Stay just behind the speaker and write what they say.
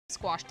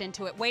squashed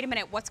into it. Wait a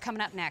minute, what's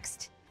coming up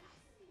next?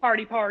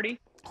 Party, party.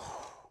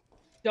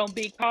 Don't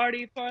be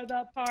cardi for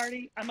the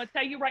party. I'm going to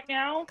tell you right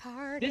now,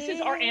 this is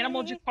our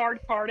animal Jacquard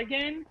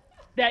cardigan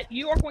that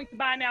you are going to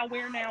buy now,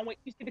 wear now, wait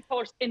you see the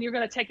colors, and you're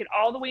going to take it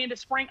all the way into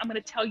spring. I'm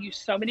going to tell you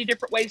so many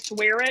different ways to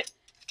wear it,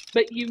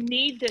 but you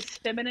need this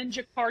feminine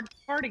Jacquard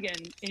cardigan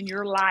in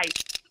your life.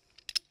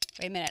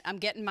 Wait a minute, I'm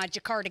getting my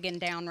Jacquardigan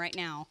down right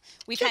now.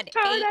 We've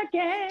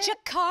Jacquardigan.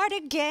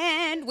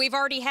 Jacquardigan. We've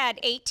already had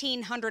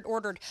 1,800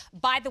 ordered.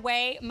 By the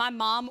way, my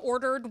mom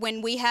ordered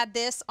when we had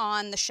this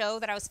on the show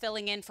that I was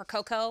filling in for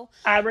Coco.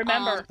 I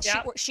remember.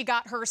 She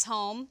got hers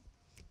home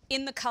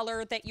in the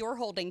color that you're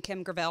holding,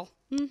 Kim Gravel.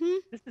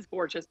 This is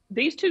gorgeous.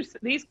 These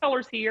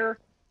colors here,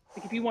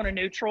 like if you want a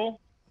neutral,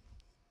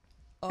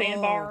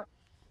 sandbar,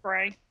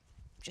 gray.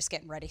 Just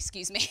getting ready.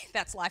 Excuse me.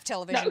 That's live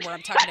television where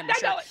I'm tucking in my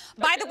shirt.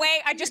 By the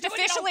way, I just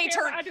officially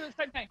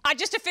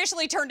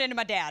turned into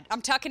my dad.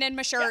 I'm tucking in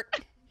my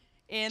shirt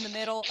in the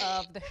middle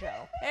of the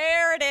show.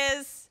 There it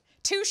is.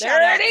 Two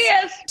shout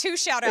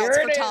outs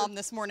for Tom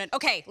this morning.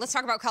 Okay, let's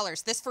talk about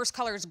colors. This first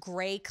color is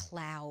Gray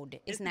Cloud.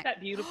 Isn't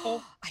that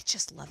beautiful? I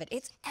just love it.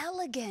 It's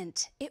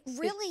elegant. It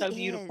really is. So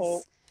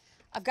beautiful.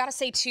 I've got to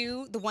say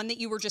too, the one that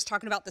you were just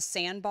talking about, the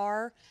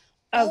sandbar.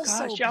 Oh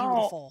gosh,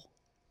 y'all.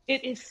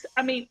 It is,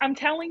 I mean, I'm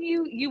telling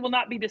you, you will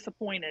not be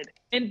disappointed.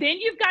 And then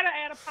you've got to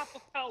add a pop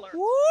of color.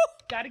 Woo!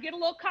 Got to get a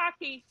little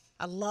cocky.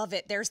 I love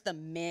it. There's the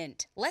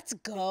mint. Let's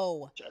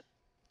go.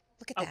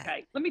 Look at that.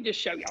 Okay, let me just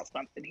show y'all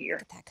something here.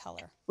 Look at that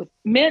color. With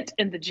mint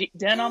and the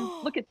denim.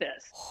 Look at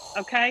this.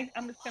 Okay,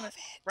 I'm just going to,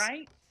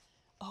 right?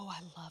 Oh,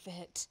 I love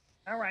it.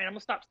 All right, I'm going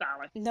to stop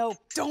styling. No,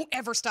 don't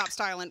ever stop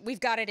styling. We've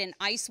got it in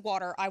ice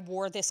water. I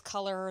wore this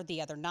color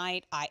the other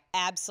night. I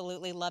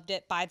absolutely loved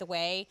it. By the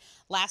way,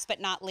 last but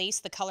not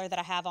least, the color that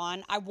I have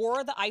on, I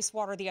wore the ice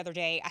water the other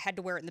day. I had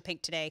to wear it in the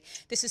pink today.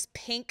 This is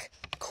pink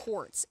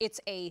quartz.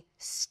 It's a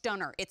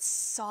stunner. It's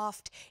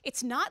soft.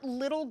 It's not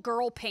little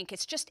girl pink.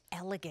 It's just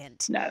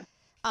elegant. No.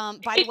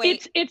 By the way,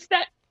 it's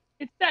that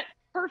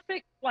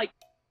perfect, like,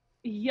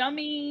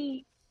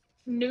 yummy,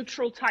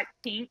 neutral type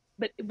pink,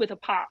 but with a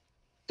pop.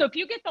 So if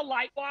you get the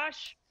light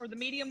wash or the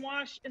medium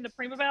wash in the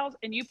Prima Bells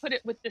and you put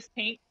it with this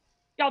pink,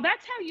 y'all,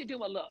 that's how you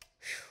do a look.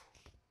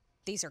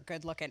 These are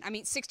good looking. I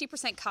mean,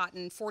 60%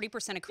 cotton, 40%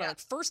 acrylic. Yeah.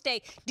 First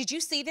day. Did you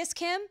see this,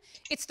 Kim?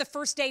 It's the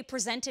first day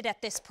presented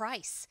at this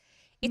price.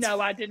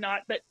 No, I did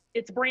not, but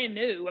it's brand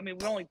new. I mean,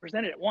 we only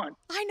presented it once.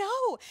 I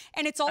know.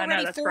 And it's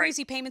already 4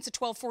 easy payments of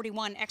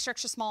 $12.41, extra,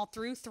 extra small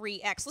through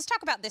 3X. Let's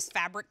talk about this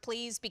fabric,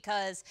 please,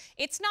 because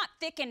it's not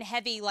thick and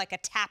heavy like a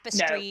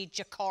tapestry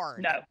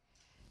jacquard. No.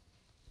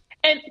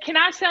 And can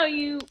I tell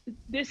you,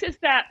 this is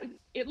that,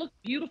 it looks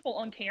beautiful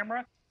on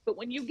camera, but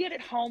when you get it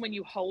home and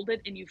you hold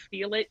it and you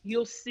feel it,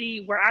 you'll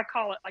see where I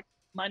call it like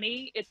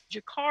money. It's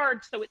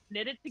jacquard, so it's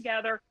knitted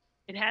together.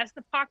 It has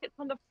the pockets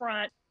on the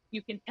front.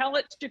 You can tell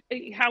it's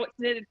how it's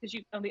knitted because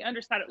on the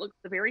underside it looks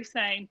the very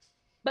same.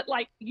 But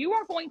like, you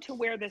are going to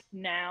wear this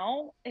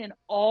now and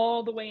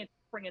all the way into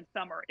spring and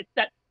summer. It's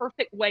that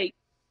perfect weight.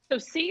 So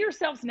see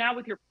yourselves now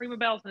with your Prima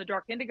Bells and the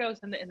dark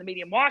indigos and the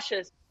medium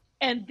washes,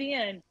 and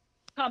then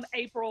come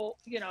April,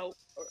 you know,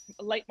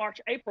 late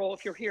March, April,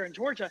 if you're here in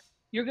Georgia,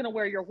 you're going to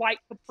wear your white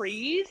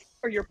capris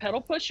or your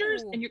pedal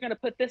pushers, and you're going to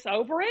put this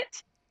over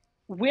it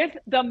with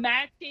the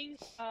matching.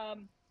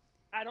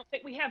 I don't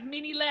think we have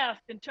many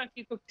left, and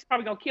Chunky's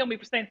probably going to kill me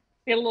for saying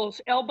they had a little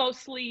elbow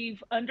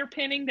sleeve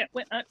underpinning that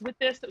went with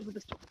this. It was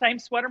the same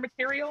sweater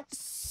material.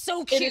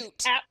 So cute. It is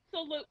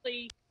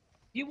absolutely,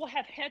 you will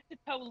have head to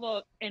toe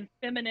look and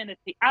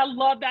femininity. I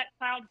love that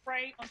cloud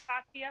gray on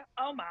Katya.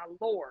 Oh my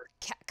Lord.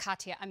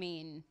 Katya, I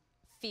mean,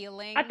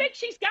 feeling. I think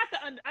she's got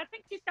I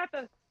think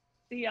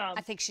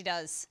she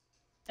does.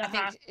 I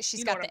think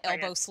she's got the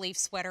elbow sleeve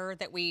sweater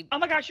that we. Oh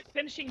my gosh,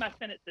 finishing my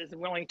sentences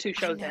and we're only 2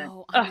 shows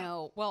in. I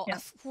know. Well,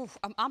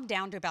 I'm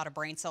down to about a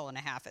brain cell and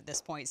a half at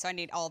this point, so I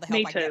need all the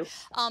help I get.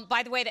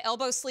 By the way, the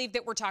elbow sleeve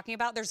that we're talking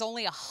about, there's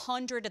only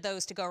 100 of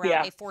those to go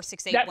around.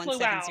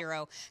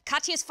 A468170.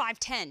 Katya's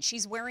 5'10".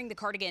 She's wearing the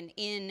cardigan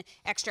in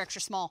extra,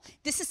 extra small.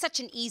 This is such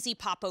an easy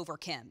pop over,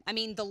 Kim. I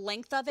mean, the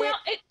length of it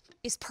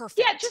is perfect.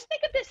 Yeah, just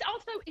think of this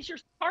also is your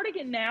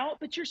cardigan now,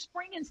 but your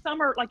spring and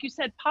summer, like you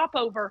said, pop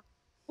over.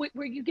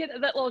 Where you get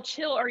that little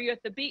chill, or you're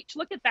at the beach.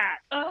 Look at that.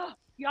 Oh,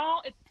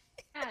 y'all, it's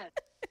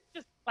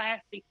just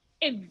classy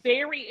and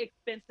very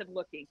expensive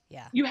looking.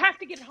 Yeah. You have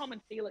to get it home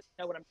and feel it to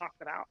know what I'm talking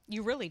about.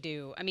 You really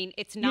do. I mean,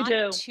 it's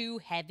not too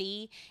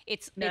heavy.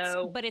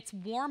 But it's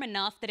warm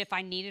enough that if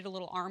I needed a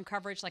little arm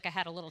coverage, like I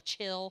had a little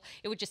chill,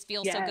 it would just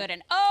feel so good.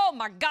 And oh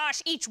my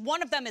gosh, each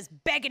one of them is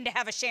begging to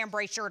have a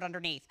chambray shirt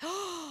underneath.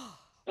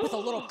 With a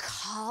little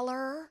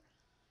collar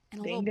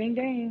and a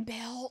little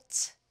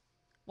belt.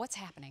 What's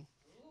happening?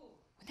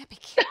 Wouldn't that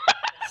be cute?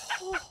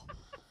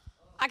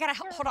 I gotta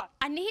hold on.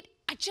 I need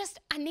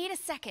a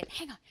second.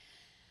 Hang on.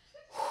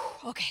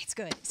 Okay, it's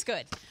good. It's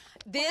good.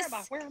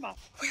 Where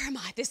am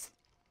I?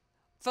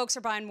 Folks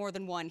are buying more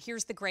than one.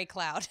 Here's the gray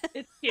cloud.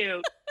 It's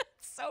cute.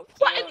 So cute.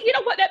 Well, and you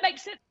know what? That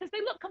makes sense because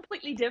they look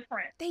completely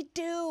different. They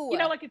do. You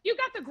know, like if you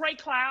got the gray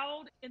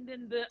cloud and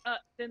then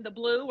the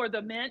blue or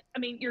the mint, I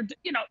mean,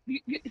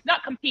 it's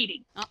not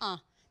competing.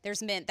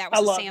 There's mint. That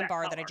was the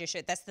sandbar that I just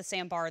showed. That's the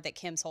sandbar that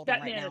Kim's holding right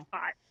now. That mint is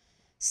hot.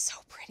 So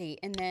pretty.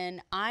 And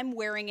then I'm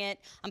wearing it.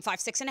 I'm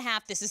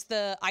 5'6½". This is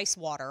the ice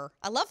water.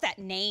 I love that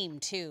name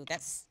too.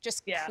 That's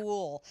just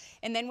cool.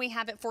 And then we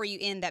have it for you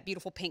in that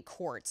beautiful pink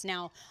quartz.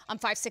 Now I'm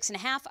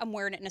 5'6½". I'm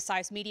wearing it in a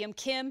size medium.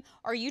 Kim,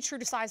 are you true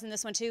to size in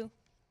this one too?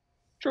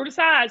 True to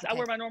size. Okay. I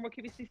wear my normal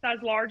QVC size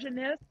large in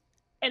this,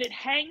 and it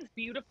hangs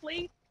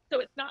beautifully.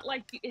 So it's not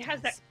like it has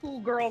that cool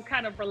girl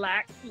kind of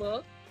relaxed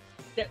look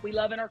that we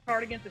love in our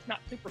cardigans. It's not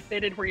super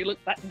fitted where you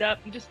look buttoned up.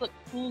 You just look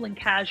cool and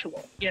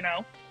casual, you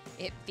know?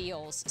 It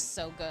feels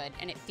so good,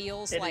 and it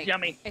feels like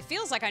yummy. It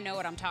feels like I know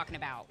what I'm talking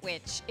about,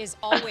 which is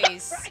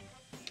always,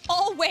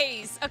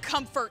 always a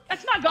comfort.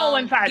 That's not goal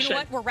in fashion. You know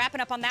what? We're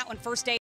wrapping up on that one. First day.